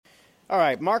All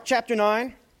right, Mark chapter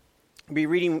 9. We'll be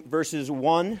reading verses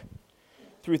 1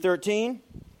 through 13.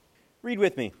 Read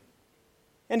with me.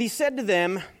 And he said to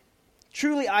them,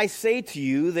 "Truly I say to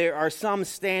you, there are some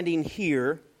standing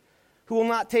here who will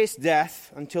not taste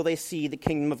death until they see the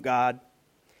kingdom of God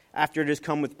after it has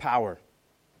come with power."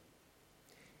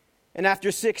 And after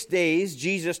 6 days,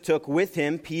 Jesus took with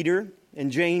him Peter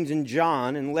and James and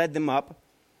John and led them up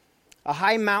a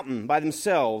high mountain by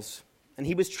themselves, and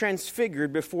he was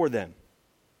transfigured before them.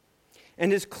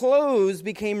 And his clothes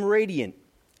became radiant,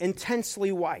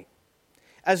 intensely white,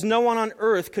 as no one on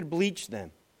earth could bleach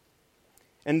them.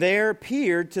 And there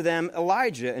appeared to them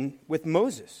Elijah and with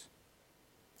Moses.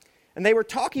 And they were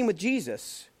talking with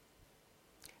Jesus.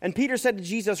 And Peter said to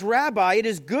Jesus, "Rabbi, it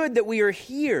is good that we are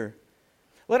here.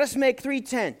 Let us make 3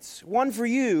 tents, one for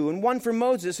you, and one for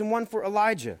Moses, and one for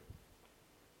Elijah."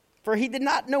 For he did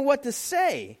not know what to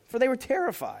say, for they were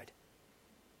terrified.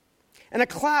 And a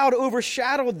cloud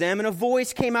overshadowed them, and a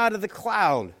voice came out of the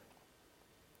cloud.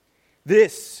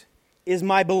 "This is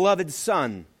my beloved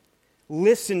Son.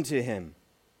 Listen to him."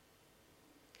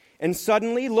 And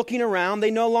suddenly, looking around, they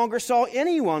no longer saw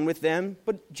anyone with them,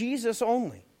 but Jesus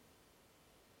only.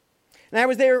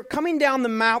 And as they were coming down the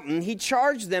mountain, he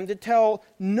charged them to tell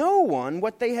no one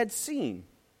what they had seen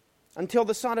until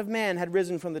the Son of Man had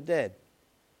risen from the dead.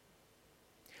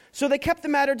 So they kept the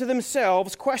matter to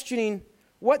themselves, questioning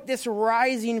what this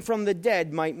rising from the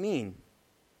dead might mean.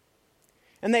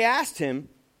 And they asked him,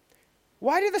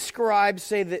 "Why do the scribes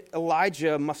say that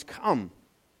Elijah must come?"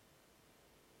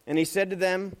 And he said to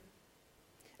them,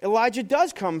 "Elijah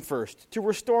does come first to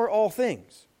restore all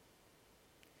things.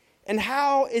 And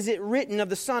how is it written of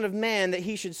the Son of Man that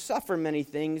he should suffer many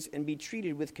things and be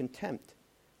treated with contempt?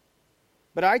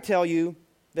 But I tell you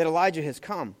that Elijah has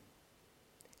come,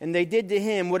 and they did to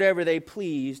him whatever they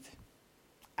pleased,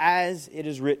 as it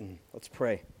is written." Let's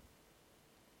pray.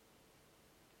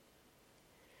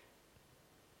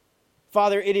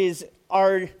 Father, it is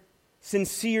our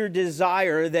sincere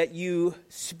desire that you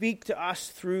speak to us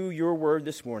through your word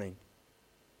this morning.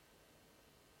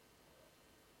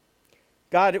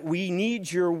 God, we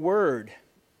need your word,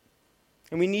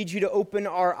 and we need you to open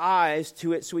our eyes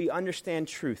to it so we understand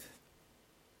truth.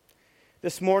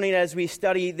 This morning, as we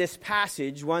study this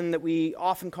passage, one that we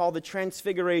often call the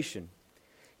Transfiguration,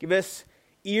 give us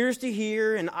ears to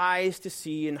hear and eyes to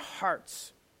see and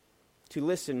hearts to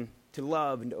listen, to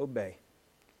love, and to obey.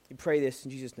 We pray this in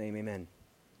Jesus' name, amen.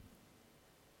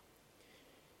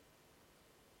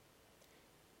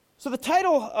 So the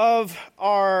title of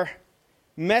our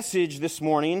message this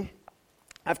morning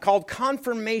I've called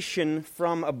Confirmation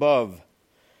from Above.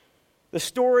 The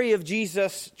story of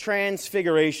Jesus'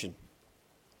 transfiguration.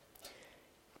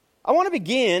 I want to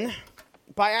begin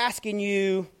by asking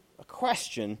you a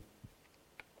question.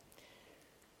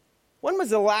 When was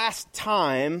the last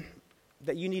time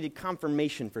that you needed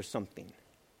confirmation for something?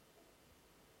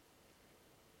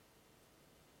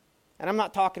 And I'm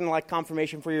not talking like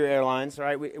confirmation for your airlines, all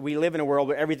right? We live in a world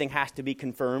where everything has to be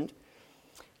confirmed.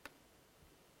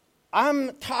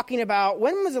 I'm talking about,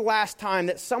 when was the last time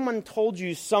that someone told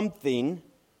you something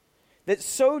that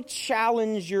so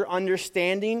challenged your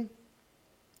understanding,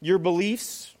 your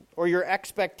beliefs, or your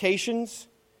expectations,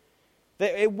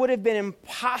 that it would have been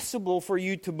impossible for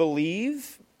you to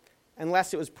believe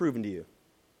unless it was proven to you?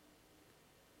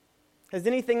 Has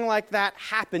anything like that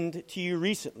happened to you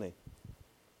recently?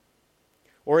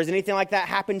 Or has anything like that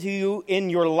happened to you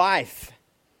in your life?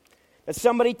 That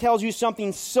somebody tells you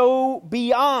something so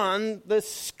beyond the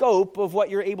scope of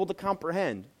what you're able to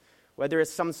comprehend, whether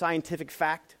it's some scientific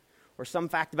fact or some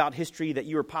fact about history that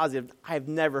you are positive, I have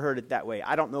never heard it that way.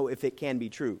 I don't know if it can be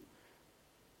true.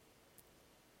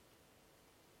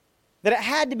 That it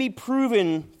had to be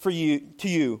proven to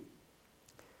you.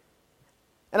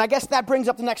 And I guess that brings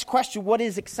up the next question: what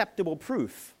is acceptable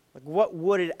proof? Like, what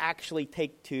would it actually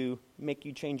take to make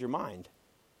you change your mind?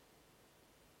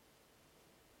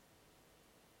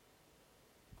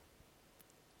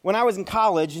 When I was in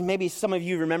college, and maybe some of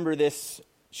you remember this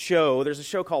show, there's a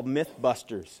show called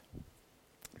Mythbusters.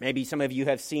 Maybe some of you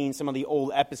have seen some of the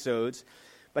old episodes,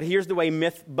 but here's the way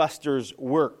Mythbusters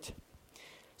worked.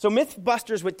 So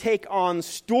Mythbusters would take on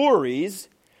stories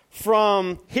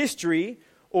from history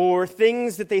or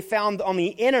things that they found on the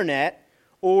internet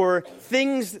or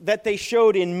things that they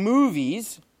showed in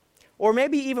movies, or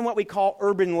maybe even what we call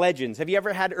urban legends. Have you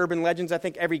ever had urban legends? I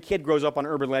think every kid grows up on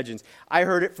urban legends. I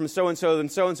heard it from so-and-so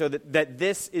and so-and-so that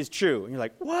this is true. And you're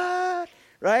like, what?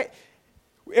 Right?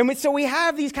 And so we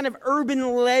have these kind of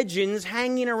urban legends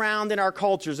hanging around in our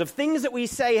cultures of things that we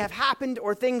say have happened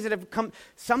or things that have come.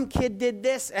 Some kid did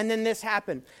this and then this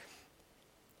happened.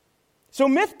 So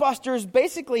Mythbusters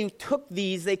basically took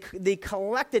these, they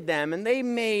collected them, and they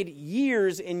made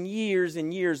years and years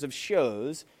and years of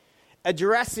shows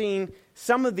addressing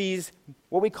some of these,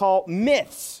 what we call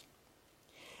myths.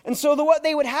 And so what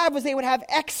they would have is they would have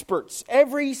experts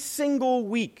every single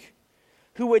week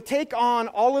who would take on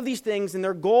all of these things, and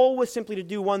their goal was simply to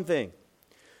do one thing: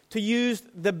 to use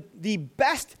the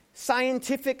best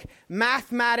scientific,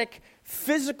 mathematic,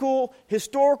 physical,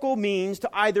 historical means to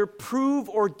either prove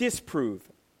or disprove.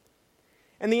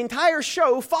 And the entire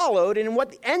show followed, and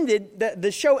what ended,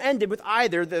 the show ended with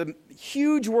either the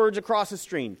huge words across the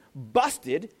screen: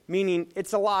 busted, meaning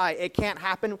it's a lie, it can't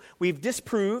happen, we've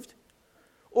disproved,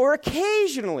 or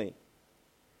occasionally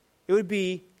it would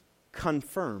be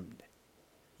confirmed.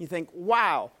 You think,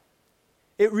 wow,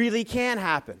 it really can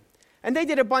happen. And they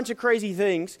did a bunch of crazy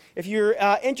things. If you're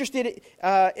interested,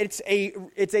 it's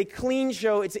a clean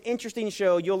show. It's an interesting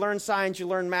show. You'll learn science, you'll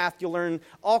learn math, you'll learn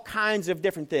all kinds of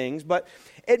different things. But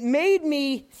it made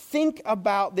me think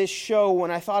about this show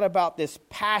when I thought about this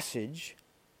passage.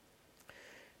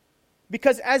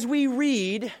 Because as we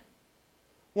read,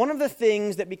 one of the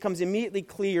things that becomes immediately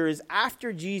clear is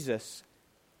after Jesus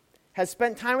has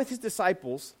spent time with his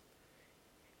disciples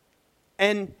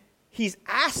and he's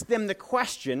asked them the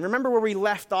question, remember where we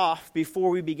left off before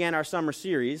we began our summer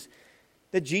series,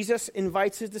 that Jesus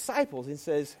invites his disciples and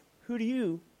says, "Who do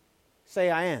you say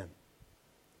I am?"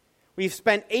 We've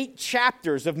spent 8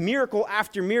 chapters of miracle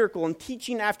after miracle and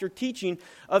teaching after teaching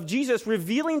of Jesus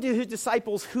revealing to his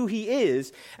disciples who he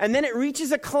is. And then it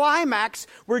reaches a climax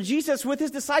where Jesus with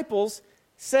his disciples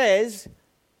says,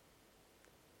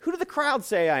 "Who do the crowd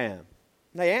say I am?"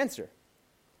 And they answer.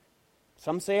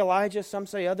 Some say Elijah, some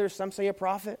say others, some say a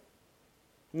prophet.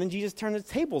 And then Jesus turns the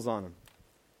tables on them.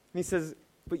 And he says,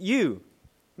 "But you,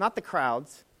 not the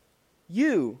crowds,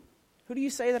 you, who do you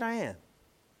say that I am?"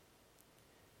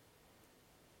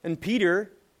 And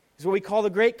Peter is what we call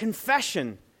the great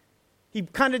confession. He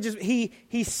kind of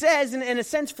he says, in a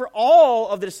sense, for all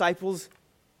of the disciples,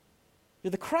 you're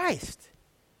the Christ.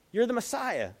 You're the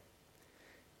Messiah.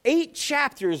 8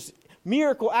 chapters,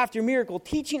 miracle after miracle,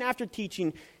 teaching after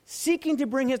teaching, seeking to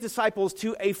bring his disciples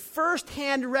to a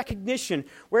first-hand recognition,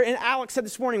 where, and Alex said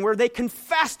this morning, where they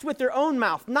confessed with their own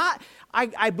mouth, not,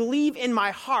 I believe in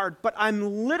my heart, but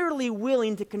I'm literally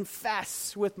willing to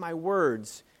confess with my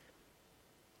words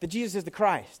that Jesus is the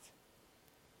Christ.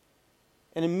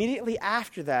 And immediately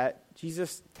after that,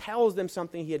 Jesus tells them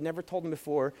something he had never told them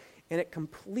before, and it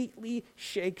completely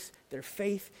shakes their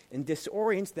faith and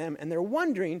disorients them, and they're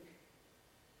wondering,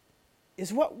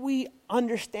 is what we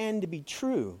understand to be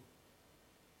true,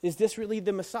 is this really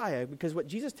the Messiah? Because what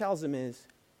Jesus tells them is,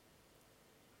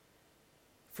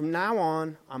 from now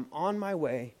on, I'm on my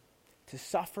way to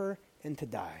suffer and to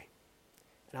die.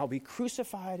 And I'll be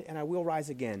crucified and I will rise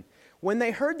again. When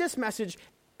they heard this message,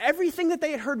 everything that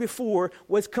they had heard before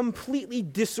was completely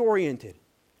disoriented.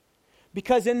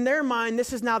 Because in their mind,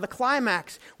 this is now the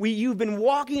climax. You've been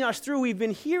walking us through. We've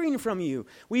been hearing from you.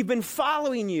 We've been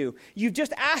following you. You've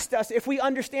just asked us if we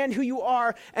understand who you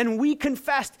are, and we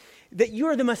confessed that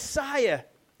you're the Messiah.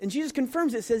 And Jesus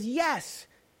confirms it, says, yes.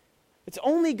 It's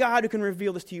only God who can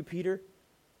reveal this to you, Peter.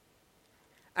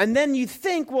 And then you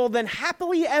think, well, then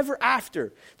happily ever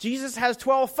after. Jesus has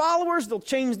 12 followers. They'll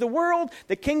change the world.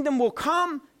 The kingdom will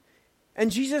come. And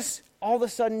Jesus all of a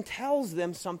sudden tells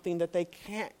them something that they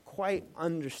can't quite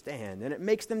understand, and it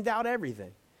makes them doubt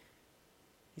everything.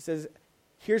 He says,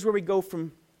 here's where we go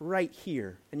from right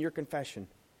here in your confession.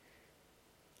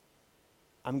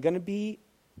 I'm going to be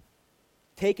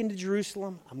taken to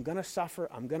Jerusalem. I'm going to suffer.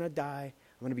 I'm going to die.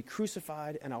 I'm going to be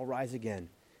crucified, and I'll rise again.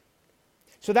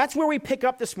 So that's where we pick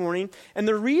up this morning. And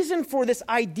the reason for this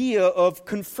idea of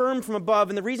confirmed from above,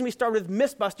 and the reason we started with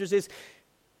Mythbusters, is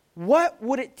what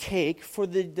would it take for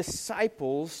the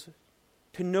disciples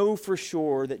to know for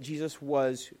sure that Jesus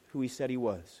was who he said he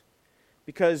was?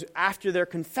 Because after their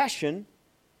confession,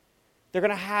 they're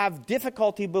going to have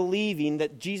difficulty believing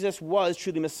that Jesus was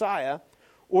truly Messiah,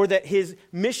 or that his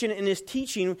mission and his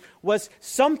teaching was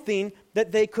something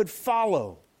that they could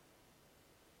follow.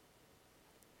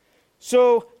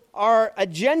 So our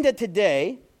agenda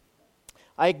today,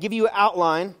 I give you an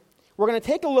outline. We're going to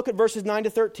take a look at verses 9 to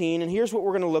 13, and here's what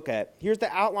we're going to look at. Here's the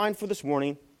outline for this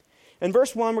morning. In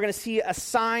verse 1, we're going to see a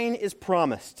sign is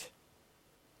promised.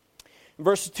 In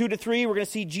verses 2 to 3, we're going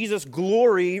to see Jesus'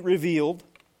 glory revealed.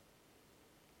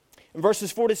 In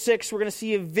verses 4 to 6, we're going to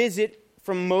see a visit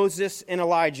from Moses and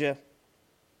Elijah.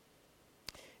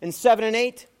 In 7 and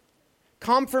 8,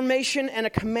 confirmation and a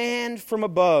command from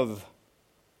above.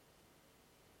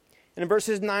 And in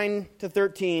verses 9 to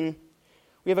 13,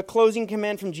 we have a closing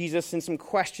command from Jesus and some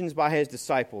questions by his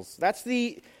disciples. That's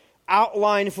the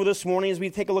outline for this morning as we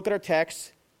take a look at our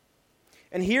text.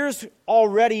 And here's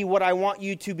already what I want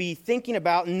you to be thinking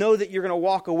about and know that you're going to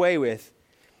walk away with.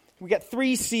 We got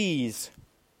 3 C's.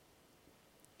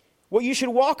 What you should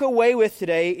walk away with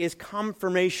today is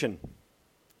confirmation.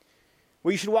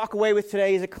 What you should walk away with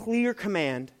today is a clear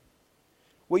command.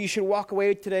 What you should walk away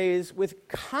with today is with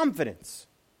confidence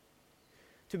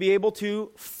to be able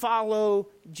to follow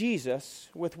Jesus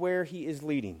with where he is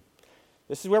leading.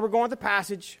 This is where we're going with the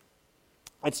passage.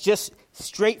 It's just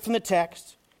straight from the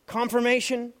text.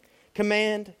 Confirmation,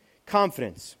 command,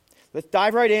 confidence. Let's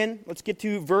dive right in. Let's get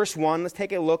to verse 1. Let's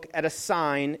take a look at a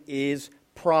sign is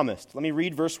promised. Let me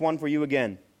read verse 1 for you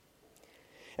again.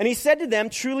 And he said to them,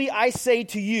 "Truly I say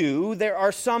to you, there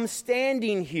are some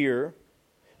standing here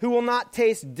who will not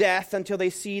taste death until they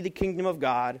see the kingdom of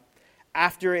God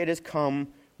after it has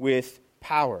come with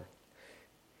power."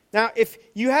 Now, if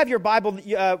you have your Bible,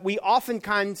 we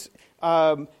oftentimes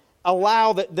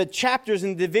allow the chapters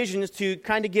and divisions to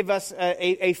kind of give us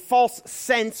a false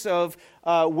sense of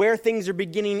where things are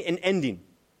beginning and ending.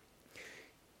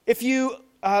 If you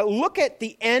look at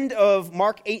the end of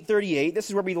Mark 8:38, this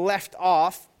is where we left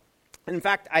off. In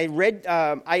fact,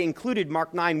 I included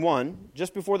Mark 9:1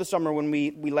 just before the summer when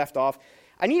we left off.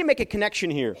 I need to make a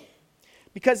connection here.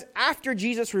 Because after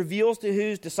Jesus reveals to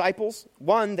his disciples,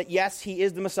 one, that yes, he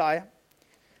is the Messiah,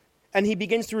 and he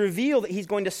begins to reveal that he's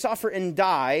going to suffer and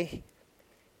die,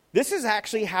 this is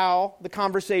actually how the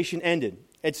conversation ended.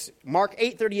 It's Mark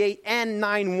 8:38 and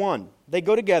 9:1. They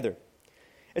go together.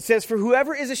 It says, "For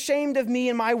whoever is ashamed of me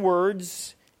and my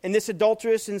words in this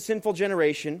adulterous and sinful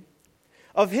generation,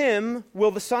 of him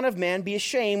will the Son of Man be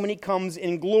ashamed when he comes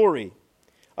in glory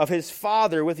of his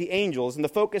Father with the angels." And the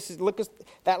focus is, look at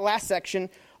that last section,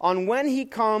 on when he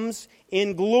comes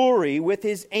in glory with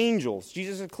his angels.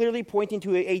 Jesus is clearly pointing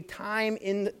to a time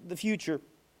in the future.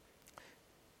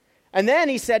 And then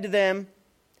he said to them,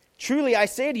 "Truly I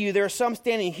say to you, there are some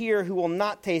standing here who will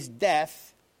not taste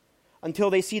death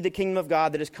until they see the kingdom of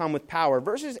God that has come with power."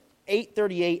 Verses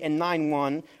 8:38 and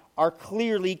 9:1 are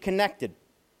clearly connected.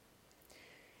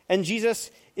 And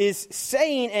Jesus is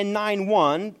saying in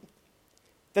 9:1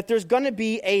 that there's going to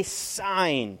be a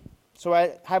sign. So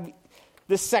I have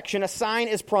this section, a sign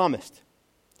is promised.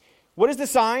 What is the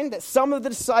sign? That some of the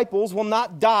disciples will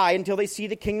not die until they see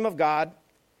the kingdom of God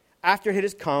after it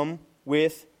has come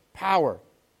with power.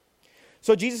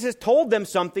 So Jesus has told them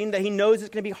something that he knows is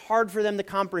going to be hard for them to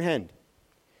comprehend.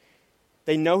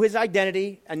 They know his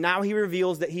identity, and now he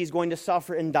reveals that he's going to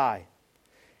suffer and die.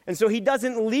 And so he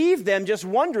doesn't leave them just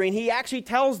wondering. He actually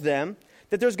tells them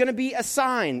that there's going to be a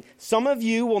sign. Some of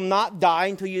you will not die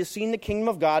until you've seen the kingdom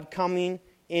of God coming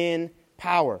in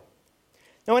power.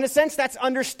 Now, in a sense, that's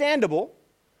understandable,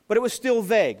 but it was still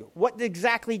vague. What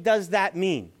exactly does that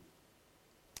mean?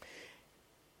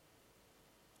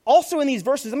 Also in these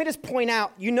verses, let me just point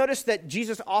out, you notice that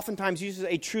Jesus oftentimes uses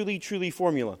a truly, truly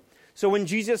formula. So when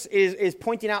Jesus is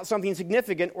pointing out something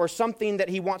significant or something that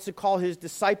he wants to call his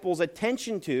disciples'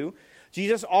 attention to,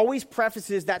 Jesus always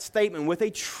prefaces that statement with a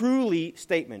truly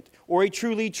statement or a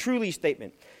truly, truly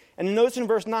statement. And notice in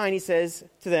verse 9, he says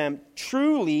to them,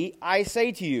 "Truly I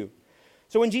say to you."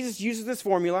 So when Jesus uses this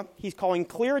formula, he's calling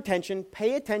clear attention.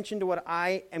 Pay attention to what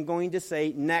I am going to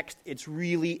say next. It's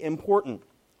really important.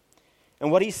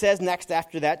 And what he says next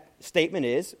after that statement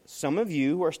is, "Some of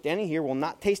you who are standing here will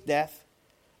not taste death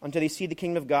until they see the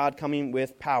kingdom of God coming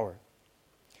with power."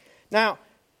 Now,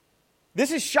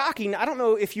 this is shocking. I don't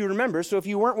know if you remember, so if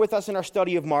you weren't with us in our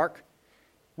study of Mark,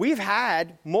 we've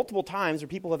had multiple times where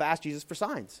people have asked Jesus for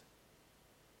signs.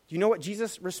 Do you know what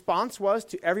Jesus' response was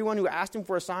to everyone who asked him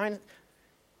for a sign?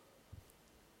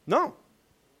 No.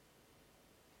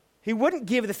 He wouldn't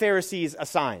give the Pharisees a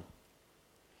sign.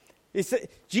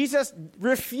 Jesus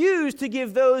refused to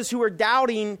give those who were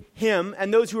doubting him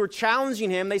and those who were challenging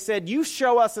him, they said, "You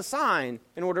show us a sign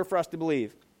in order for us to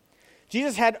believe."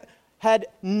 Jesus had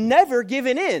never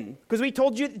given in, because we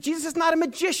told you Jesus is not a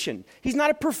magician. He's not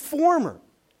a performer.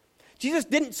 Jesus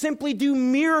didn't simply do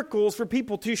miracles for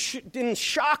people in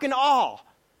shock and awe.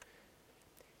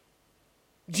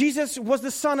 Jesus was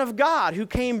the Son of God who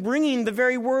came bringing the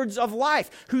very words of life,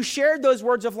 who shared those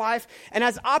words of life, and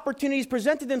as opportunities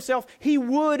presented themselves, he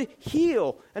would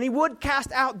heal and he would cast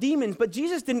out demons. But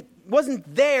Jesus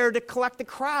wasn't there to collect the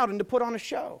crowd and to put on a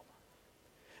show.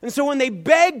 And so when they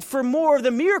begged for more of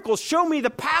the miracles, show me the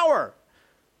power,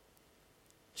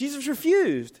 Jesus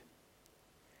refused.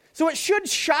 So it should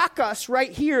shock us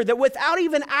right here that without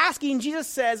even asking, Jesus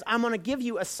says, I'm going to give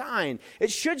you a sign.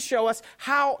 It should show us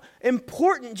how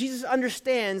important Jesus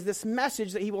understands this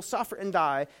message that he will suffer and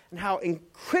die, and how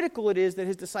critical it is that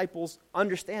his disciples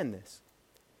understand this.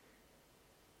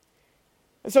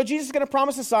 And so Jesus is going to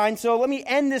promise a sign. So let me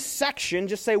end this section,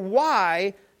 just say,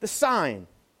 why the sign?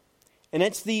 And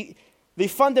it's the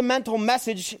fundamental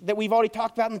message that we've already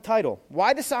talked about in the title.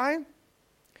 Why the sign?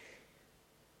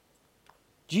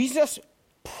 Jesus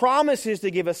promises to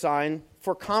give a sign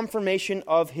for confirmation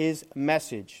of his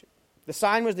message. The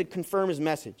sign was to confirm his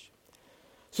message,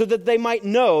 so that they might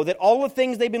know that all the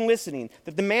things they've been listening,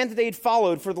 that the man that they had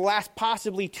followed for the last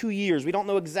possibly 2 years, we don't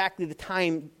know exactly the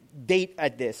time date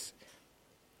at this,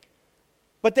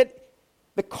 but that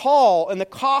the call and the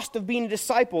cost of being a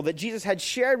disciple that Jesus had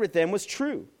shared with them was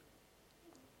true.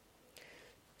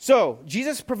 So,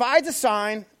 Jesus provides a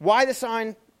sign. Why the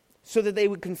sign? So that they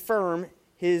would confirm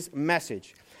his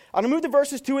message. I'm going to move to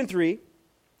verses 2 and 3,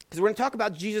 because we're going to talk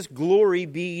about Jesus' glory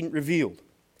being revealed.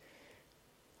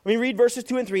 When we read verses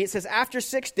 2 and 3, it says, After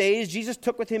 6 days, Jesus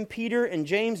took with him Peter and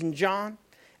James and John,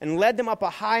 and led them up a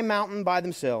high mountain by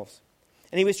themselves.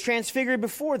 And he was transfigured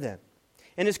before them,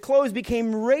 and his clothes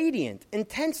became radiant,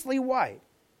 intensely white,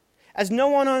 as no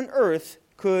one on earth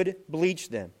could bleach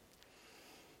them.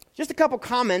 Just a couple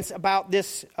comments about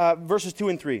this verses 2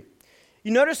 and 3. You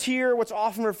notice here what's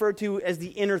often referred to as the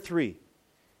inner three.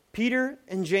 Peter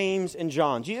and James and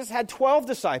John. Jesus had 12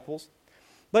 disciples,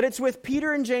 but it's with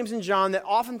Peter and James and John that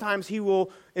oftentimes he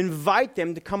will invite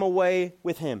them to come away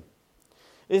with him.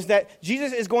 Is that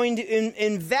Jesus is going to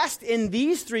invest in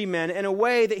these three men in a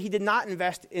way that he did not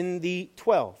invest in the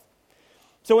 12.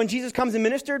 So when Jesus comes and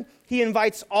ministered, he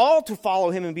invites all to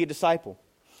follow him and be a disciple.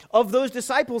 Of those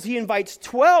disciples, he invites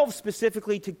 12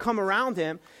 specifically to come around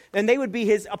him, and they would be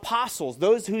his apostles,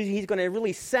 those who he's going to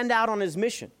really send out on his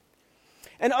mission.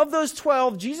 And of those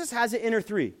 12, Jesus has an inner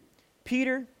three: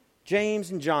 Peter,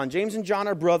 James, and John. James and John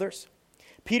are brothers.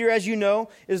 Peter, as you know,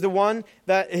 is the one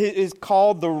that is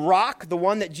called the rock, the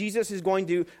one that Jesus is going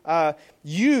to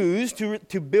use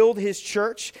to build his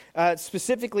church.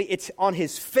 Specifically, it's on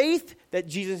his faith that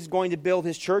Jesus is going to build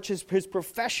his church, his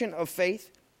profession of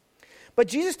faith. But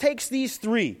Jesus takes these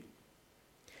three.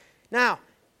 Now,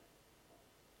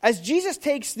 as Jesus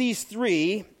takes these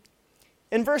three,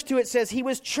 in verse 2 it says, he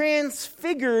was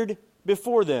transfigured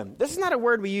before them. This is not a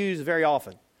word we use very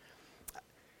often.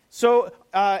 So,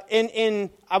 I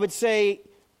would say,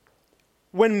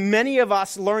 when many of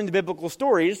us learn the biblical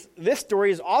stories, this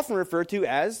story is often referred to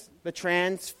as the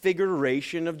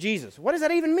transfiguration of Jesus. What does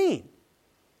that even mean?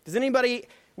 Does anybody,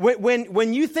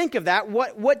 when you think of that,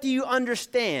 what do you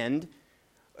understand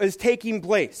is taking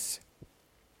place?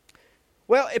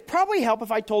 Well, it'd probably help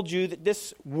if I told you that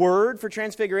this word for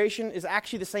transfiguration is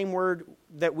actually the same word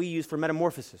that we use for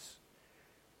metamorphosis.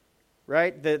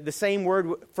 Right? The same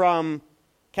word from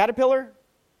caterpillar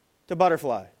to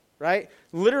butterfly. Right?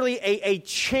 Literally a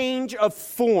change of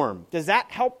form. Does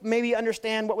that help maybe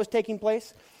understand what was taking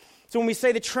place? So when we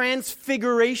say the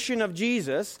transfiguration of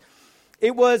Jesus,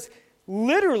 it was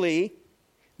literally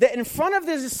that in front of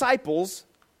the disciples,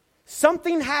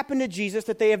 something happened to Jesus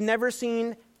that they have never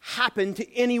seen happen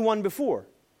to anyone before,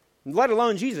 let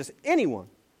alone Jesus, anyone.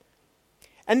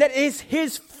 And that is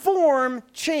his form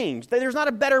changed. There's not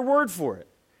a better word for it.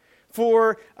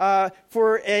 For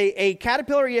a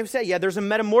caterpillar, you have to say, yeah, there's a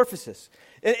metamorphosis.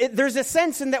 There's a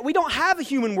sense in that we don't have a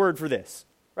human word for this,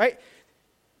 right?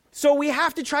 So we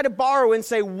have to try to borrow and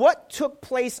say what took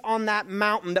place on that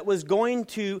mountain that was going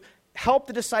to help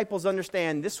the disciples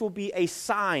understand this will be a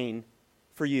sign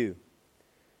for you.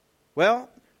 Well,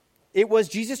 it was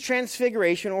Jesus'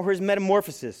 transfiguration or his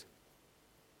metamorphosis.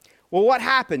 Well, what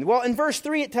happened? Well, in verse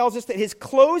 3 it tells us that his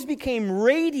clothes became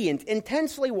radiant,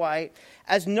 intensely white,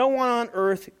 as no one on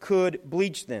earth could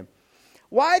bleach them.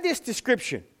 Why this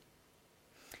description?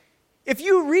 If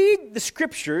you read the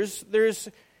scriptures, there's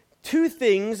two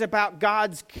things about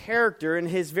God's character and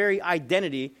his very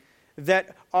identity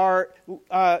that are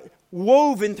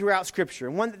woven throughout Scripture.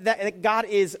 One, that God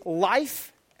is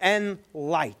life and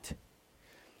light.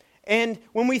 And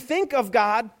when we think of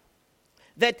God,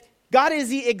 that God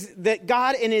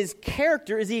in his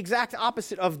character is the exact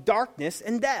opposite of darkness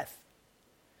and death.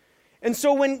 And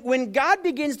so when God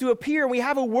begins to appear, we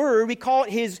have a word, we call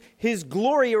it his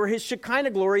glory or his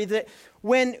Shekinah glory, that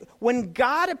when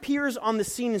God appears on the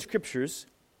scene in Scriptures,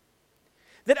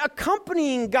 that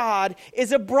accompanying God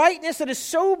is a brightness that is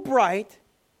so bright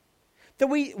that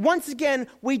we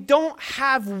don't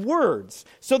have words.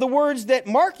 So the words that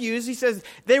Mark used, he says,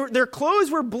 their clothes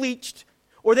were bleached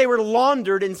or they were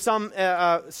laundered in some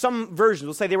versions.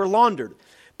 We'll say they were laundered.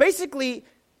 Basically,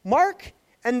 Mark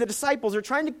and the disciples are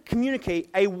trying to communicate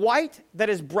a white that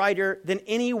is brighter than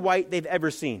any white they've ever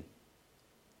seen.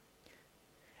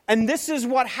 And this is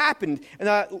what happened.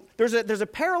 There's a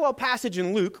parallel passage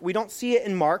in Luke. We don't see it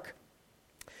in Mark.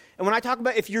 And when I talk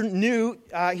about, if you're new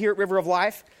here at River of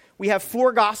Life, we have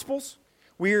 4 Gospels.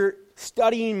 We're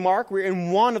studying Mark. We're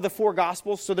in one of the 4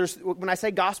 Gospels. So when I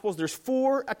say Gospels, there's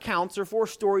 4 accounts or 4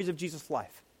 stories of Jesus'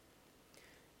 life.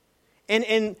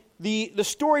 And the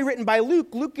story written by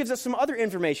Luke gives us some other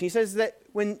information. He says that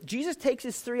when Jesus takes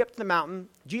his 3 up to the mountain,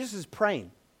 Jesus is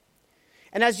praying.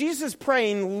 And as Jesus is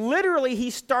praying, literally he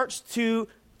starts to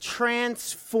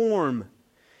transform.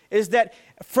 Is that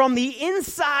from the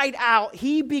inside out,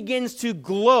 he begins to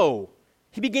glow.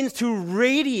 He begins to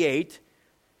radiate.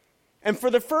 And for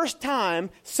the first time,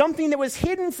 something that was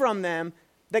hidden from them,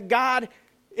 that God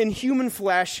in human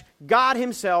flesh, God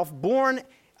himself,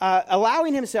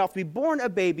 allowing himself to be born a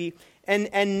baby,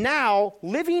 and now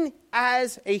living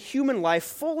as a human life,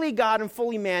 fully God and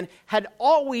fully man, had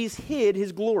always hid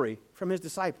his glory from his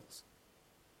disciples.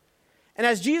 And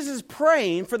as Jesus is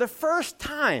praying for the first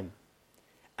time,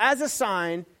 as a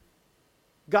sign,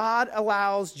 God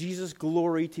allows Jesus'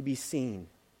 glory to be seen.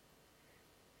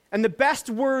 And the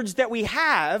best words that we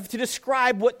have to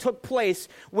describe what took place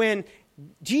when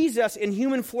Jesus in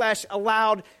human flesh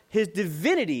allowed his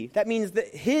divinity, that means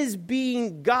that his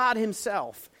being God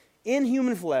himself in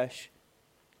human flesh,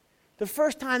 the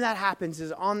first time that happens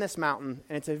is on this mountain,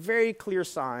 and it's a very clear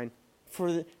sign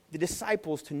for the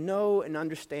disciples to know and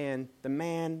understand the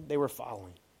man they were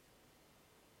following.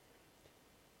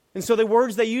 And so the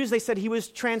words they used, they said he was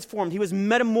transformed. He was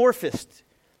metamorphosed.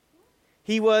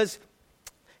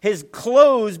 His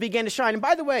clothes began to shine. And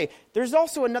by the way, there's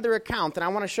also another account, and I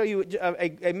want to show you,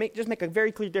 just make a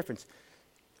very clear difference.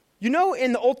 You know,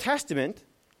 in the Old Testament,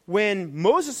 when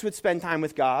Moses would spend time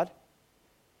with God,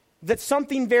 that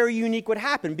something very unique would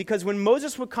happen. Because when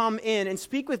Moses would come in and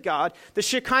speak with God, the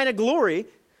Shekinah glory,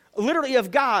 literally of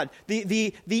God,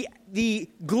 the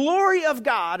glory of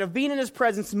God, of being in his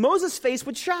presence, Moses' face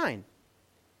would shine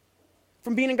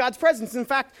from being in God's presence. In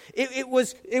fact, it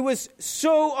was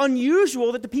so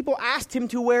unusual that the people asked him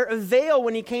to wear a veil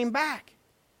when he came back.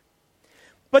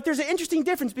 But there's an interesting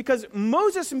difference, because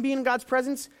Moses, in being in God's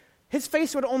presence, his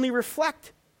face would only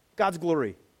reflect God's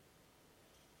glory.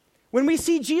 When we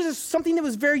see Jesus, something that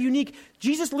was very unique,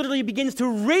 Jesus literally begins to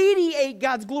radiate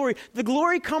God's glory. The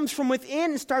glory comes from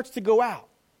within and starts to go out.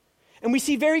 And we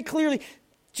see very clearly,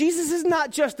 Jesus is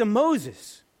not just a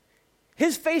Moses.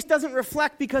 His face doesn't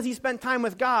reflect because he spent time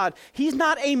with God. He's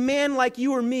not a man like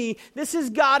you or me. This is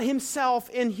God himself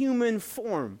in human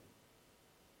form.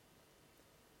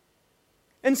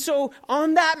 And so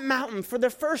on that mountain, for the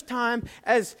first time,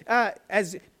 as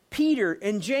Peter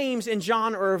and James and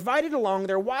John are invited along,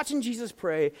 they're watching Jesus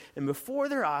pray, and before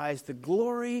their eyes, the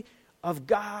glory of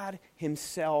God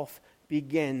himself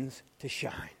begins to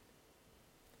shine.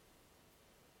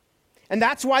 And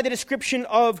that's why the description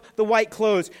of the white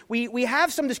clothes. We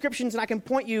have some descriptions, and I can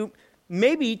point you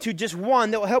maybe to just one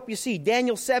that will help you see.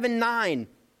 Daniel 7:9.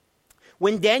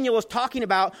 When Daniel is talking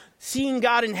about seeing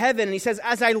God in heaven, and he says,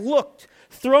 "As I looked,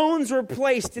 thrones were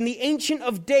placed, and the Ancient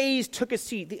of Days took a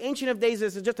seat." The Ancient of Days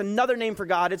is just another name for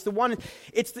God. It's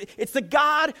the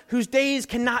God whose days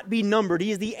cannot be numbered.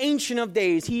 He is the Ancient of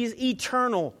Days. He is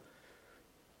eternal.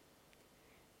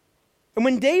 And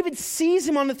when David sees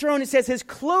him on the throne, it says his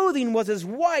clothing was as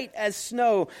white as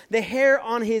snow. The hair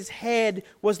on his head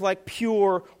was like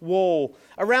pure wool.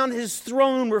 Around his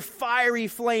throne were fiery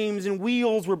flames, and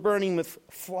wheels were burning with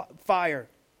fire.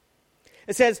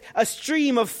 It says, a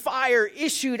stream of fire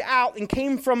issued out and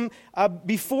came from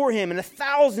before him, and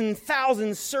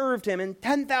 1,000 served him, and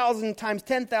 10,000 times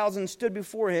 10,000 stood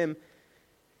before him.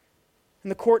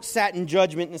 And the court sat in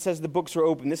judgment, and it says the books were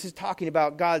open. This is talking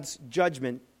about God's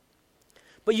judgment.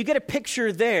 But you get a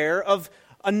picture there of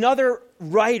another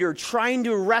writer trying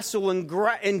to wrestle and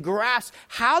grasp,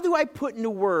 how do I put into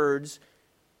words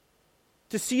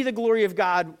to see the glory of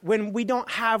God when we don't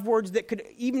have words that could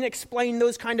even explain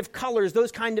those kind of colors,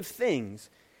 those kind of things?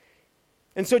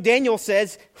 And so Daniel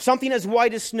says, something as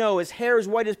white as snow, his hair as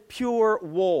white as pure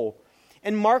wool.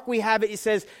 And Mark, we have it, he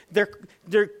says,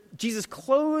 Jesus'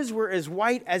 clothes were as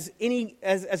white as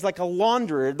like a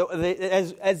launderer,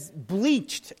 as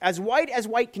bleached, as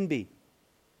white can be.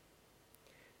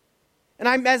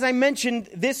 And as I mentioned,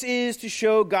 this is to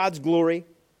show God's glory.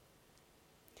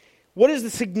 What is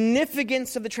the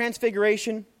significance of the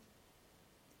transfiguration?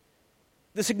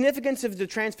 The significance of the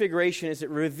transfiguration is it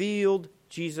revealed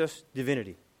Jesus'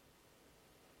 divinity.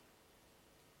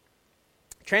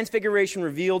 Transfiguration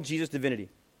revealed Jesus' divinity.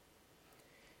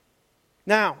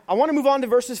 Now, I want to move on to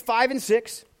verses 5 and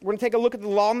 6. we're going to take a look at the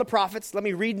law and the prophets. Let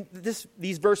me read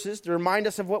these verses to remind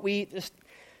us of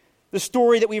the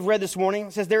story that we've read this morning.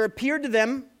 It says, there appeared to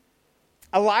them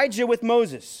Elijah with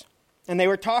Moses, and they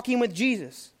were talking with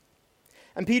Jesus.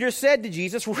 And Peter said to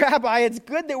Jesus, Rabbi, it's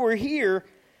good that we're here.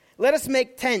 Let us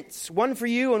make tents, one for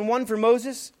you and one for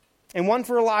Moses and one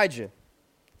for Elijah.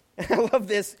 And I love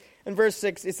this. In verse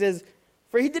 6, it says,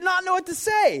 for he did not know what to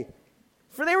say,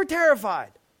 for they were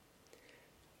terrified.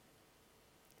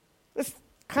 Let's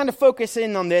kind of focus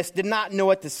in on this, did not know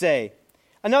what to say.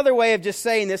 Another way of just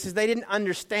saying this is they didn't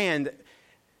understand.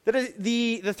 That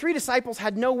the three disciples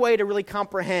had no way to really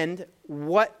comprehend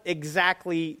what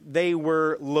exactly they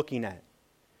were looking at.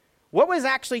 What was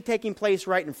actually taking place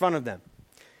right in front of them?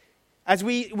 As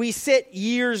we sit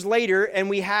years later and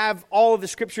we have all of the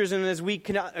scriptures, and as we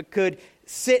could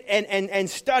sit and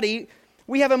study,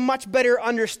 we have a much better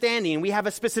understanding. We have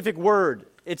a specific word.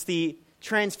 It's the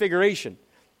transfiguration,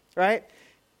 right?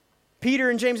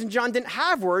 Peter and James and John didn't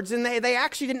have words, and they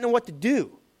actually didn't know what to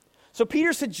do. So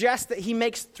Peter suggests that he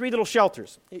makes 3 little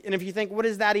shelters. And if you think, what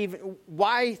is that even?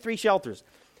 Why 3 shelters?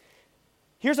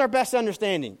 Here's our best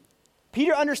understanding.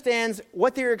 Peter understands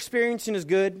what they're experiencing is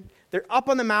good. They're up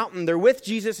on the mountain. They're with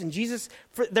Jesus. And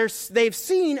they've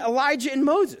seen Elijah and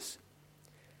Moses.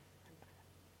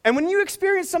 And when you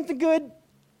experience something good,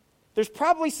 there's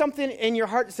probably something in your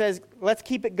heart that says, let's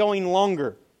keep it going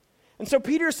longer. And so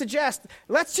Peter suggests,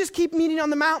 let's just keep meeting on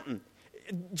the mountain.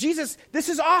 Jesus, this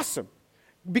is awesome.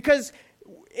 Because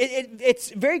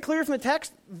it's very clear from the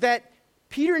text that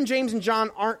Peter and James and John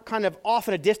aren't kind of off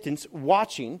at a distance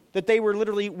watching, that they were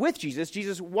literally with Jesus.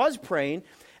 Jesus was praying,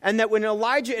 and that when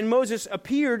Elijah and Moses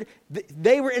appeared,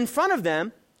 they were in front of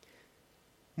them.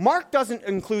 Mark doesn't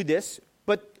include this,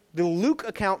 but the Luke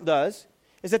account does,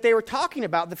 is that they were talking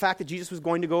about the fact that Jesus was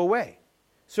going to go away.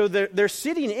 So they're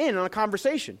sitting in on a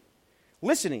conversation,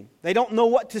 listening. They don't know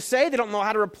what to say. They don't know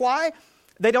how to reply.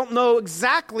 They don't know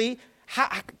exactly how,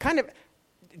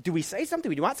 do we say something?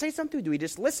 Do we not say something? Do we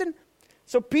just listen?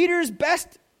 So Peter's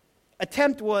best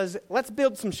attempt was, let's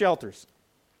build some shelters.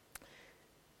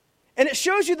 And it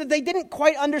shows you that they didn't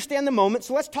quite understand the moment.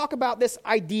 So let's talk about this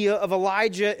idea of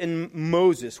Elijah and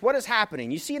Moses. What is happening?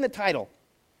 You see in the title.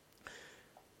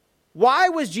 Why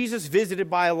was Jesus visited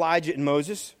by Elijah and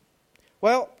Moses?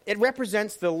 Well, it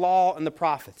represents the law and the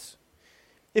prophets.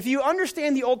 If you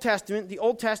understand the Old Testament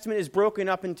is broken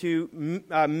up into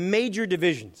major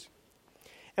divisions.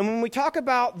 And when we talk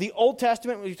about the Old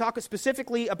Testament, we talk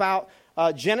specifically about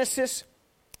Genesis,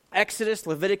 Exodus,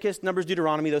 Leviticus, Numbers,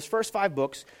 Deuteronomy, those first 5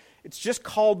 books, it's just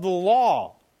called the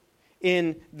law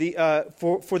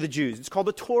for the Jews. It's called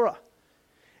the Torah.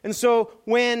 And so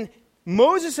when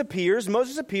Moses appears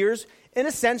in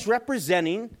a sense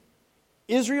representing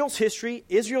Israel's history,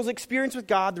 Israel's experience with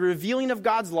God, the revealing of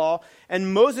God's law,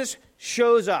 and Moses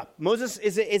shows up. Moses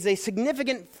is a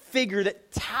significant figure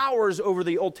that towers over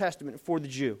the Old Testament for the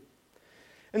Jew.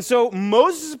 And so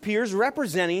Moses appears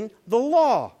representing the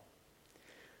law.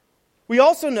 We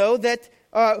also know that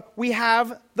we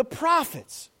have the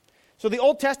prophets. So the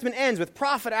Old Testament ends with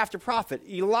prophet after prophet.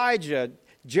 Elijah,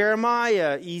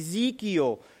 Jeremiah,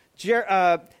 Ezekiel,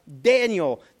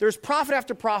 Daniel. There's prophet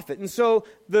after prophet. And so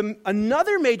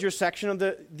another major section of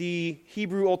the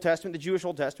Hebrew Old Testament, the Jewish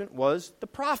Old Testament, was the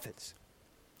prophets.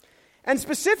 And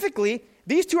specifically,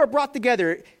 these two are brought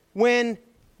together when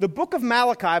the book of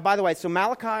Malachi, by the way, so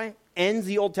Malachi ends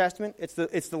the Old Testament. It's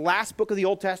the last book of the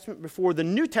Old Testament before the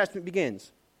New Testament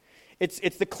begins.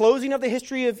 It's the closing of the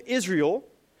history of Israel.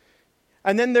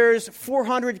 And then there's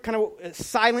 400 kind of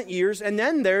silent years. And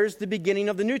then there's the beginning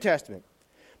of the New Testament.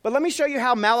 But let me show you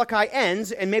how Malachi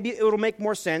ends, and maybe it will make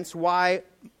more sense why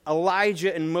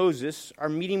Elijah and Moses are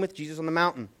meeting with Jesus on the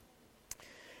mountain.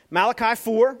 Malachi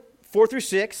 4 through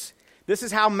 6, this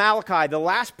is how Malachi, the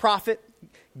last prophet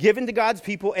given to God's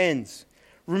people, ends.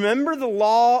 Remember the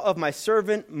law of my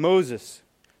servant Moses,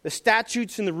 the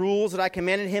statutes and the rules that I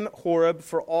commanded him at Horeb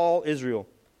for all Israel.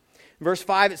 In verse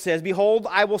 5 it says, Behold,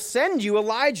 I will send you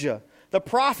Elijah, the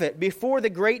prophet, before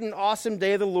the great and awesome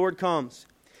day of the Lord comes.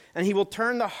 And he will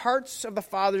turn the hearts of the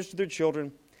fathers to their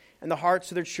children, and the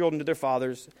hearts of their children to their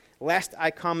fathers, lest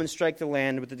I come and strike the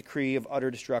land with the decree of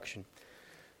utter destruction.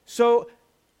 So,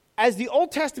 as the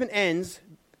Old Testament ends,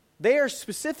 they are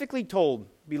specifically told,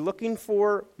 be looking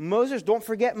for Moses. Don't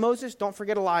forget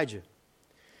Elijah.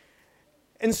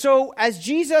 And so, as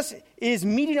Jesus is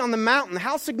meeting on the mountain,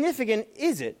 how significant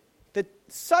is it that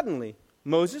suddenly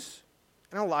Moses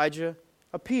and Elijah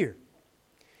appear?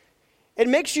 It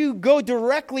makes you go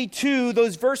directly to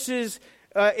those verses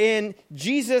in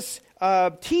Jesus'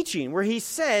 teaching where he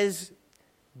says,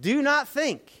 do not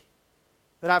think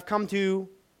that I've come to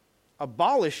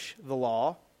abolish the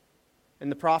law,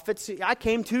 and the prophets. I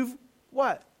came to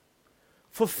what?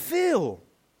 Fulfill.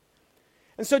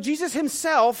 And so Jesus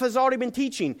himself has already been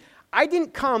teaching. I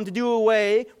didn't come to do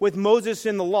away with Moses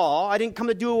and the law. I didn't come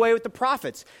to do away with the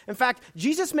prophets. In fact,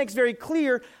 Jesus makes very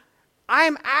clear, I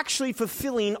am actually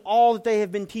fulfilling all that they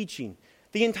have been teaching.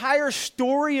 The entire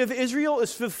story of Israel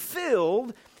is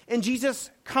fulfilled in Jesus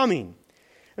coming.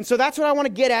 And so that's what I want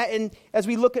to get at as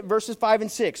we look at verses 5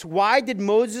 and 6. Why did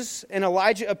Moses and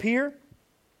Elijah appear?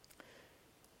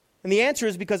 And the answer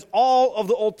is because all of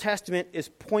the Old Testament is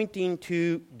pointing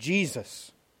to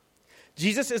Jesus.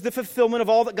 Jesus is the fulfillment of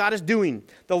all that God is doing.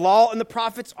 The law and the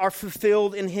prophets are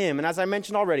fulfilled in him. And as I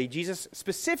mentioned already, Jesus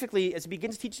specifically, as he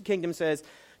begins to teach the kingdom, says,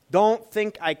 don't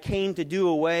think I came to do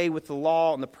away with the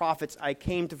law and the prophets. I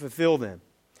came to fulfill them.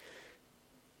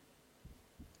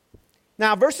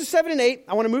 Now, verses 7 and 8,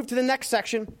 I want to move to the next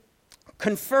section.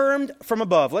 Confirmed from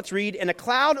above. Let's read. And a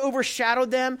cloud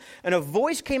overshadowed them, and a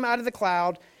voice came out of the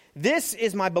cloud. This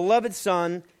is my beloved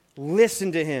Son.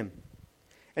 Listen to him.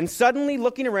 And suddenly,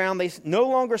 looking around, they no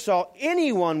longer saw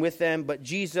anyone with them but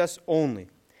Jesus only.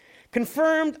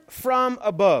 Confirmed from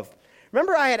above.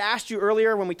 Remember I had asked you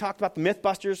earlier when we talked about the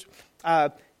Mythbusters,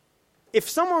 if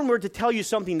someone were to tell you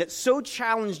something that so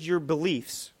challenged your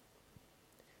beliefs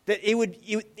that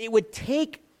it would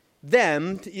take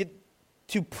them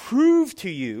to prove to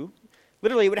you,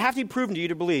 literally it would have to be proven to you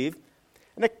to believe.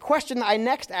 And the question I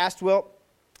next asked, well,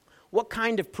 what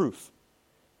kind of proof?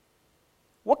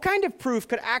 What kind of proof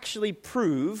could actually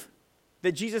prove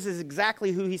that Jesus is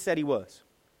exactly who he said he was?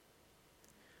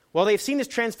 Well, they've seen his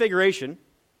transfiguration.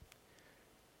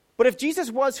 But if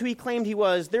Jesus was who he claimed he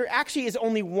was, there actually is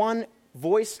only one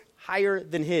voice higher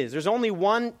than his. There's only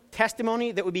one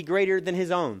testimony that would be greater than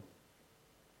his own.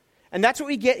 And that's what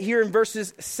we get here in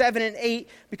verses 7 and 8,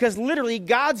 because literally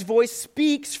God's voice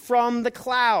speaks from the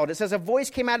cloud. It says, a voice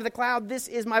came out of the cloud, this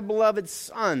is my beloved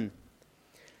Son.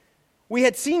 We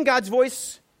had seen God's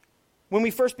voice when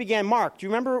we first began Mark. Do you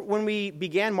remember when we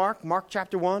began Mark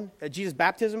chapter 1, at Jesus'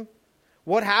 baptism?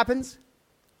 What happens?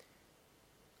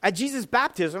 At Jesus'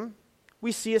 baptism,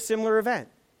 we see a similar event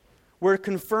where it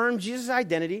confirmed Jesus'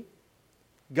 identity.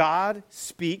 God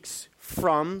speaks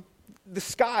from the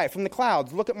sky, from the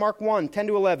clouds. Look at Mark 1, 10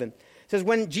 to 11. It says,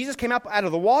 when Jesus came up out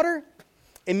of the water,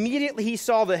 immediately he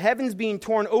saw the heavens being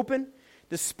torn open,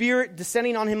 the Spirit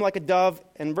descending on him like a dove.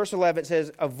 And verse 11, it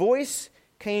says, a voice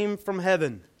came from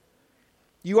heaven.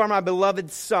 You are my beloved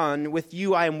Son. With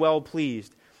you I am well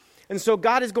pleased. And so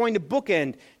God is going to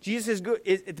bookend. Jesus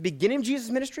is at the beginning of Jesus'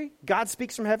 ministry, God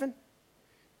speaks from heaven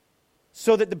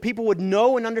so that the people would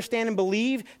know and understand and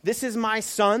believe, this is my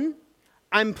Son.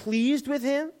 I'm pleased with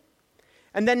him.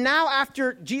 And then now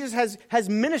after Jesus has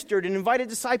ministered and invited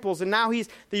disciples, and now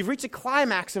they've reached a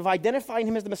climax of identifying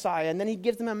him as the Messiah, and then he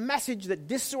gives them a message that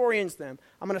disorients them.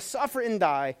 I'm going to suffer and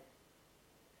die.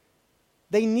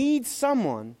 They need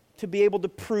someone to be able to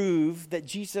prove that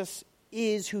Jesus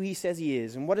is who he says he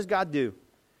is. And what does God do?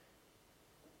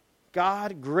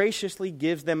 God graciously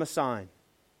gives them a sign.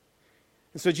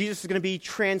 And so Jesus is going to be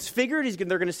transfigured.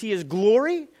 They're going to see his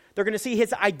glory. They're going to see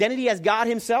his identity as God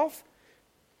himself.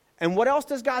 And what else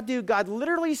does God do? God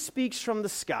literally speaks from the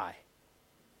sky.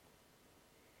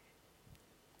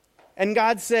 And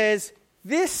God says,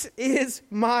 this is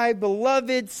my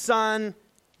beloved Son.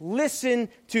 Listen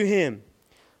to him.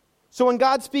 So when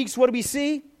God speaks, what do we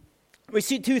see? We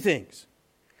see two things.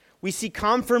 We see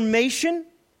confirmation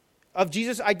of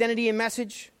Jesus' identity and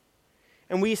message,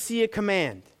 and we see a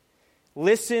command.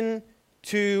 Listen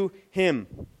to him.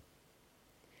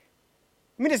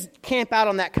 Let me just camp out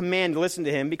on that command to listen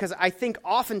to him, because I think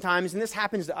oftentimes, and this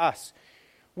happens to us,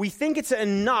 we think it's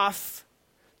enough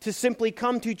to simply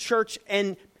come to church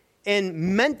and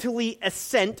mentally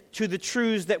assent to the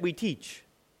truths that we teach.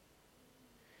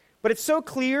 But it's so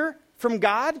clear from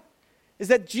God is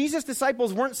that Jesus'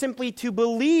 disciples weren't simply to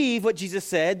believe what Jesus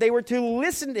said, they were to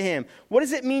listen to him. What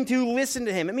does it mean to listen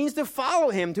to him? It means to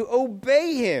follow him, to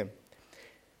obey him.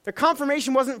 Their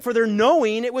confirmation wasn't for their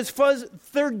knowing, it was for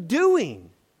their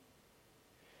doing.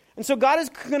 And so God is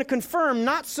going to confirm,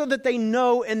 not so that they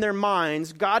know in their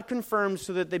minds, God confirms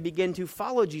so that they begin to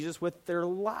follow Jesus with their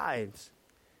lives.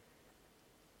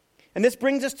 And this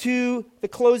brings us to the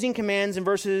closing commands in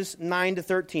verses 9 to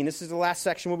 13. This is the last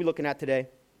section we'll be looking at today.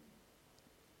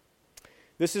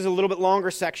 This is a little bit longer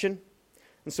section,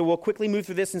 and so we'll quickly move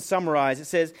through this and summarize. It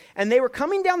says, and they were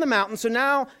coming down the mountain, so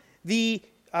now the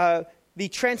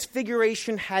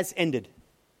transfiguration has ended.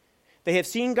 They have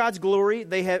seen God's glory,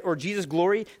 or Jesus'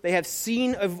 glory. They have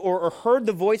seen or heard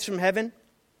the voice from heaven.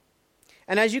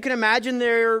 And as you can imagine,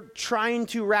 they're trying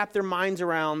to wrap their minds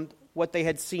around what they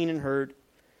had seen and heard.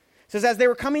 It says, as they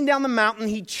were coming down the mountain,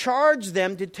 he charged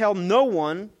them to tell no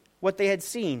one what they had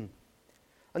seen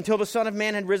until the Son of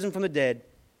Man had risen from the dead.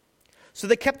 So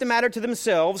they kept the matter to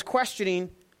themselves,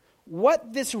 questioning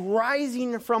what this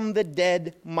rising from the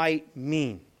dead might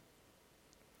mean.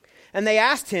 And they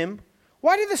asked him,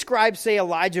 why do the scribes say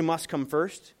Elijah must come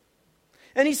first?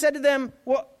 And he said to them,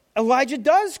 well, Elijah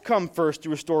does come first to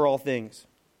restore all things.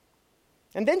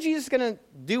 And then Jesus is going to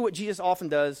do what Jesus often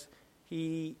does.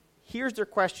 He hears their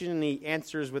question and he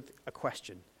answers with a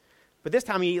question. But this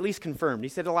time he at least confirmed. He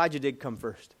said Elijah did come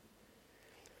first.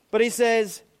 But he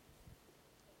says,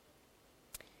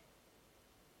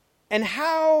 and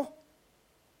how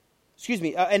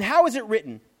is it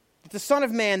written that the Son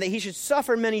of Man, that he should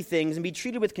suffer many things and be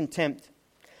treated with contempt?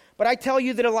 But I tell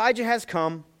you that Elijah has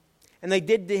come, and they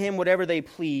did to him whatever they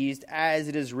pleased, as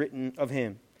it is written of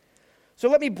him. So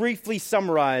let me briefly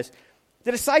summarize.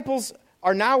 The disciples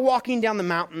are now walking down the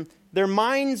mountain. Their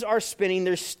minds are spinning.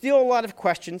 There's still a lot of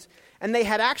questions. And they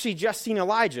had actually just seen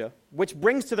Elijah, which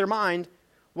brings to their mind,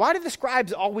 why do the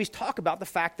scribes always talk about the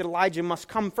fact that Elijah must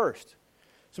come first?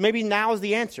 So maybe now is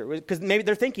the answer. Because maybe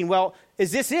they're thinking, well,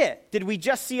 is this it? Did we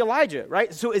just see Elijah,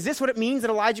 right? So is this what it means that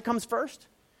Elijah comes first?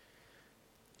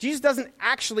 Jesus doesn't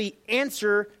actually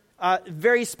answer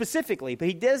very specifically, but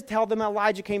he does tell them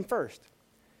Elijah came first.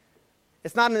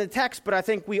 It's not in the text, but I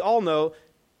think we all know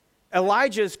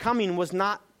Elijah's coming was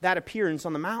not that appearance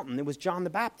on the mountain. It was John the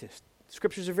Baptist. The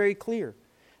scriptures are very clear.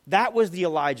 That was the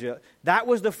Elijah. That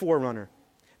was the forerunner.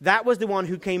 That was the one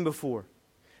who came before.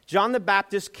 John the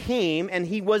Baptist came, and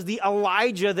he was the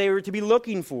Elijah they were to be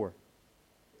looking for.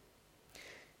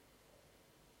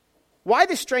 Why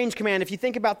this strange command? If you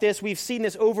think about this, we've seen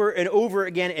this over and over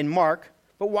again in Mark.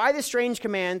 But why this strange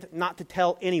command not to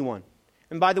tell anyone?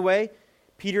 And by the way,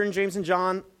 Peter and James and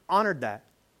John honored that.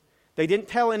 They didn't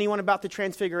tell anyone about the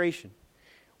transfiguration.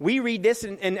 We read this,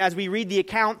 and as we read the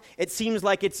account, it seems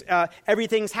like it's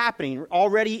everything's happening.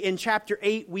 Already in chapter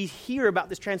 8, we hear about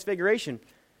this transfiguration.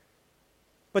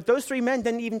 But those three men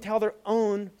didn't even tell their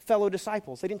own fellow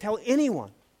disciples. They didn't tell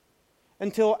anyone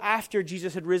until after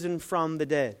Jesus had risen from the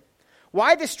dead.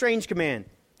 Why this strange command?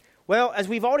 Well, as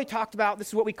we've already talked about, this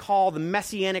is what we call the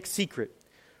messianic secret.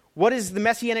 What is the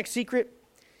messianic secret?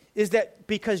 Is that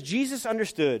because Jesus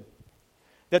understood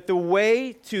that the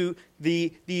way to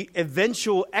the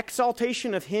eventual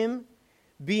exaltation of him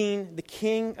being the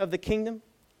king of the kingdom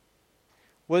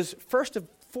was first and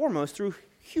foremost through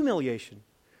humiliation,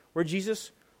 where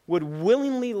Jesus would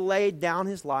willingly lay down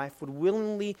his life, would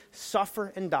willingly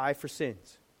suffer and die for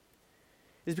sins.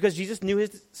 It's because Jesus knew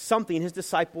something his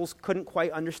disciples couldn't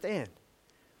quite understand,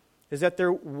 is that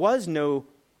there was no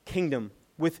kingdom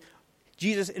with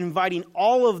Jesus inviting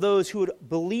all of those who would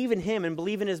believe in him and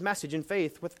believe in his message and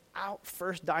faith without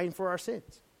first dying for our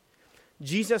sins.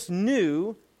 Jesus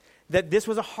knew that this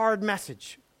was a hard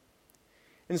message.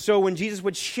 And so when Jesus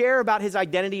would share about his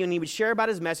identity and he would share about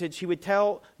his message, he would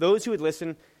tell those who would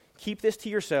listen, keep this to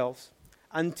yourselves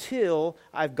until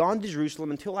I've gone to Jerusalem,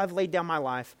 until I've laid down my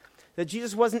life, that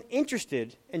Jesus wasn't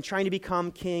interested in trying to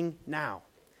become king now.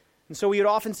 And so we would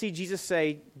often see Jesus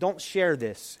say, don't share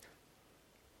this.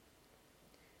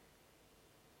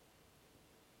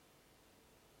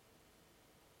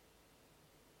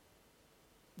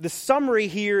 The summary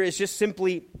here is just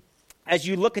simply, as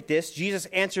you look at this, Jesus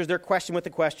answers their question with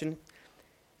a question.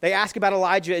 They ask about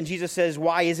Elijah, and Jesus says,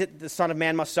 why is it the Son of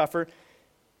Man must suffer?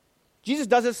 Jesus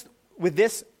does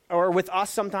this or with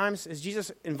us sometimes, as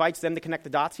Jesus invites them to connect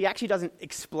the dots. He actually doesn't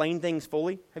explain things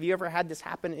fully. Have you ever had this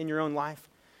happen in your own life?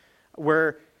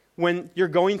 Where when you're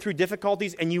going through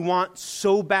difficulties and you want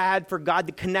so bad for God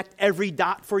to connect every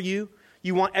dot for you,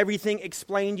 you want everything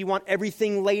explained, you want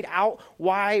everything laid out,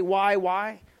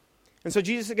 why? And so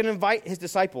Jesus is going to invite his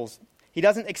disciples. He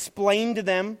doesn't explain to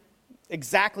them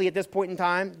exactly at this point in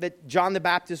time that John the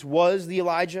Baptist was the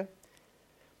Elijah,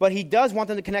 but he does want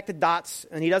them to connect the dots,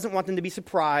 and he doesn't want them to be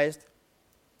surprised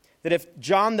that if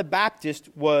John the Baptist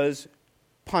was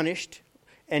punished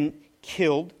and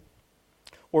killed,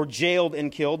 or jailed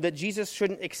and killed, that Jesus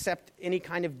shouldn't accept any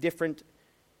kind of different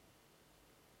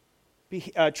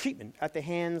treatment at the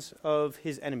hands of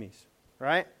his enemies,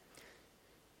 right?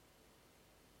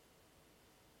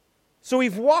 So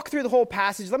we've walked through the whole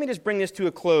passage. Let me just bring this to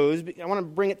a close. I want to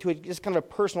bring it to just kind of a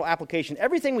personal application.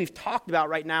 Everything we've talked about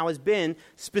right now has been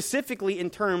specifically in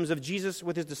terms of Jesus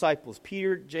with his disciples,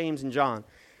 Peter, James, and John,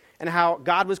 and how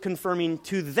God was confirming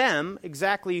to them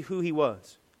exactly who he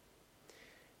was.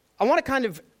 I want to kind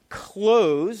of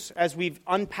close as we've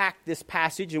unpacked this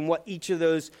passage and what each of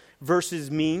those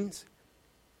verses means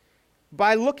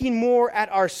by looking more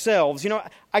at ourselves. You know,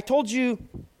 I told you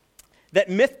that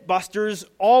Mythbusters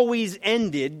always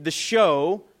ended the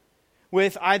show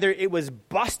with either it was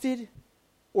busted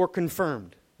or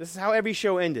confirmed. This is how every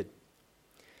show ended.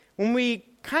 When we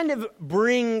kind of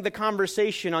bring the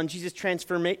conversation on Jesus'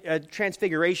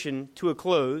 transfiguration to a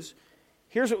close,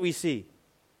 here's what we see.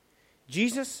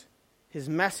 Jesus, his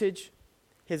message,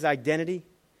 his identity,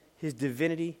 his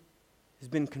divinity has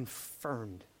been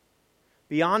confirmed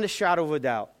beyond a shadow of a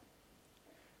doubt.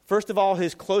 First of all,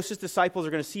 his closest disciples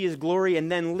are going to see his glory, and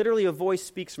then literally a voice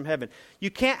speaks from heaven. You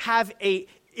can't have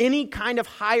any kind of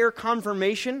higher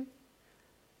confirmation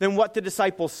than what the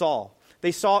disciples saw.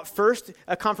 They saw at first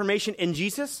a confirmation in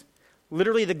Jesus.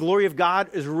 Literally, the glory of God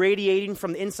is radiating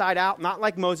from the inside out, not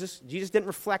like Moses. Jesus didn't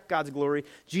reflect God's glory.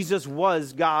 Jesus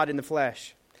was God in the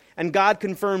flesh, and God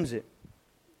confirms it.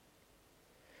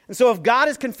 And so if God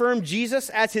has confirmed Jesus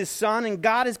as his son, and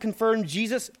God has confirmed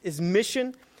Jesus'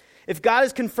 mission, if God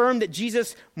has confirmed that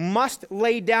Jesus must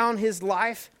lay down his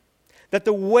life, that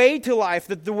the way to life,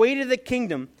 that the way to the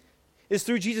kingdom is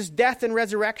through Jesus' death and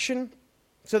resurrection,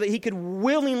 so that he could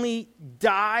willingly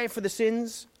die for the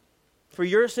sins, for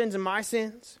your sins and my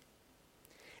sins,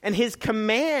 and his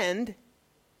command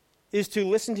is to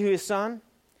listen to his son,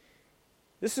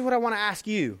 this is what I want to ask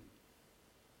you.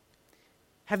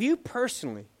 Have you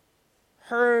personally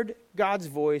heard God's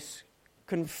voice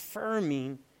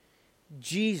confirming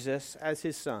Jesus as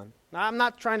his son? Now, I'm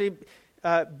not trying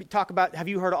to talk about, have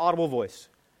you heard an audible voice?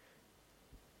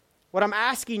 What I'm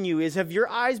asking you is, have your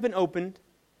eyes been opened?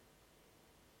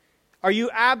 Are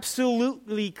you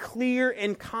absolutely clear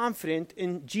and confident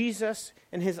in Jesus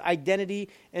and his identity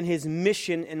and his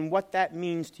mission and what that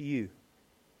means to you?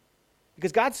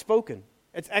 Because God's spoken.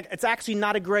 It's actually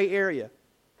not a gray area.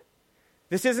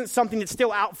 This isn't something that's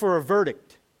still out for a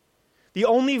verdict. The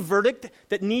only verdict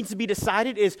that needs to be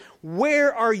decided is,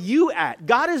 where are you at?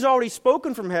 God has already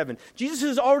spoken from heaven. Jesus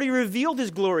has already revealed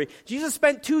his glory. Jesus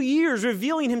spent 2 years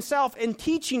revealing himself and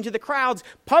teaching to the crowds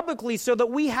publicly so that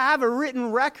we have a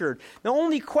written record. The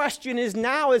only question is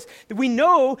now is that we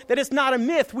know that it's not a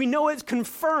myth. We know it's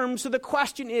confirmed. So the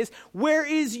question is, where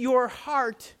is your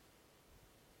heart?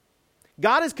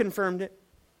 God has confirmed it.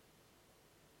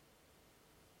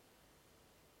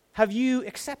 Have you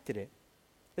accepted it?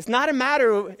 It's not a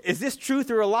matter of, is this truth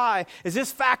or a lie? Is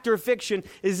this fact or fiction?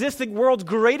 Is this the world's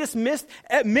greatest myth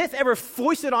ever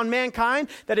foisted on mankind?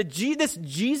 That this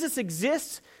Jesus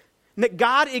exists, and that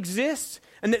God exists,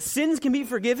 and that sins can be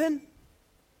forgiven?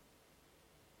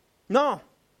 No,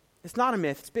 it's not a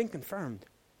myth. It's been confirmed.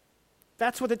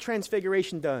 That's what the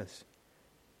transfiguration does.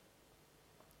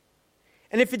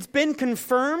 And if it's been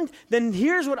confirmed, then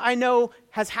here's what I know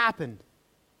has happened.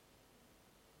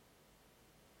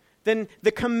 Then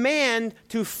the command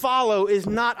to follow is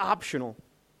not optional.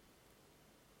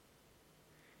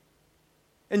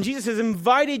 And Jesus has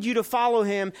invited you to follow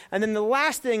him. And then the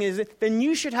last thing is, then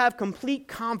you should have complete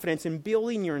confidence in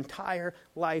building your entire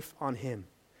life on him.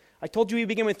 I told you we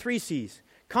begin with 3 C's.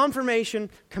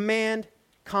 Confirmation, command,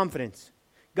 confidence.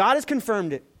 God has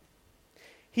confirmed it.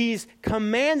 He's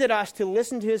commanded us to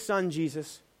listen to his son,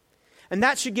 Jesus. And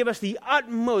that should give us the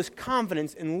utmost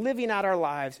confidence in living out our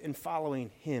lives and following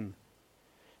him.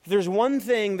 If there's one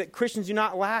thing that Christians do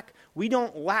not lack, we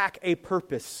don't lack a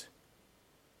purpose.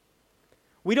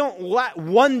 We don't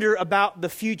wonder about the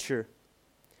future.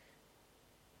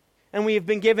 And we have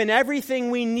been given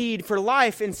everything we need for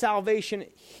life and salvation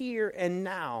here and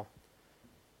now.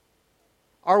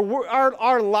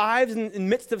 Our lives in the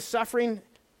midst of suffering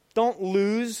don't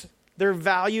lose their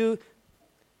value.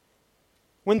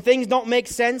 When things don't make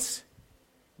sense,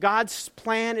 God's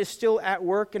plan is still at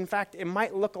work. In fact, it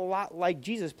might look a lot like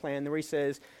Jesus' plan, where he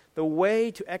says, the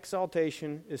way to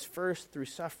exaltation is first through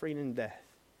suffering and death.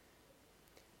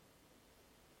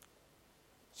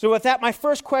 So with that, my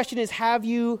first question is, have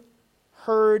you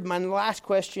heard? My last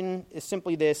question is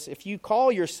simply this. If you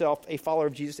call yourself a follower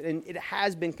of Jesus, and it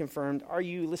has been confirmed, are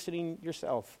you listening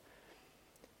yourself?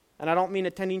 And I don't mean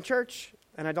attending church,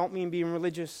 and I don't mean being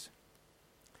religious.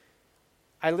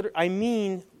 I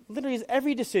mean literally is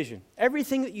every decision,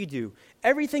 everything that you do,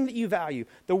 everything that you value,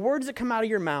 the words that come out of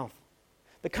your mouth,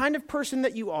 the kind of person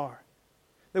that you are,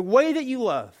 the way that you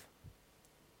love.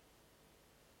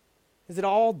 Is it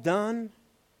all done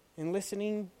in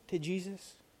listening to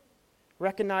Jesus?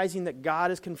 Recognizing that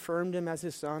God has confirmed him as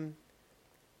his son,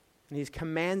 and he's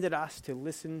commanded us to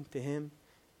listen to him?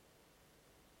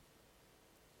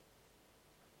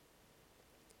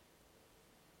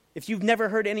 If you've never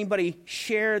heard anybody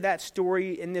share that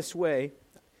story in this way,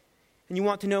 and you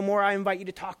want to know more, I invite you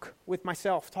to talk with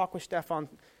myself, talk with Stefan.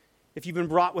 If you've been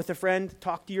brought with a friend,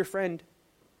 talk to your friend.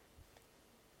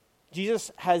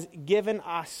 Jesus has given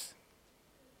us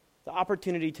the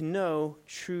opportunity to know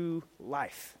true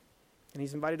life. And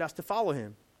he's invited us to follow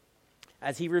him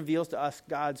as he reveals to us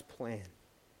God's plan.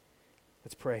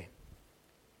 Let's pray.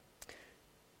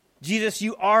 Jesus,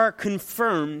 you are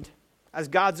confirmed as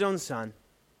God's own Son.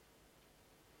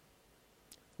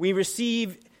 We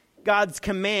receive God's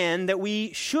command that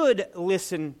we should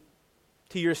listen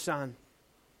to your Son,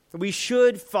 that we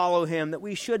should follow him, that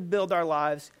we should build our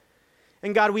lives.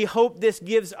 And God, we hope this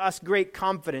gives us great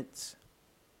confidence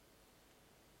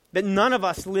that none of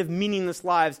us live meaningless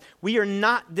lives. We are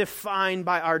not defined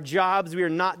by our jobs. We are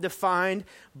not defined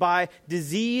by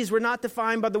disease. We're not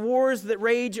defined by the wars that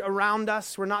rage around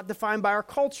us. We're not defined by our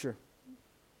culture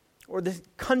or the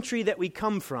country that we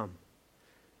come from.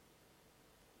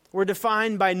 We're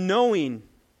defined by knowing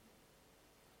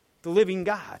the living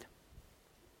God.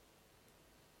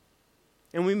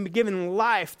 And we've been given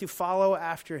life to follow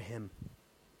after him.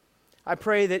 I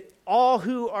pray that all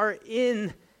who are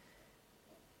in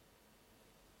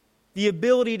the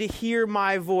ability to hear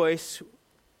my voice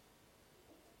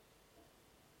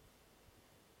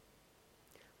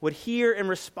would hear and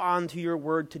respond to your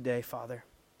word today, Father.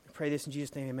 I pray this in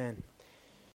Jesus' name, amen.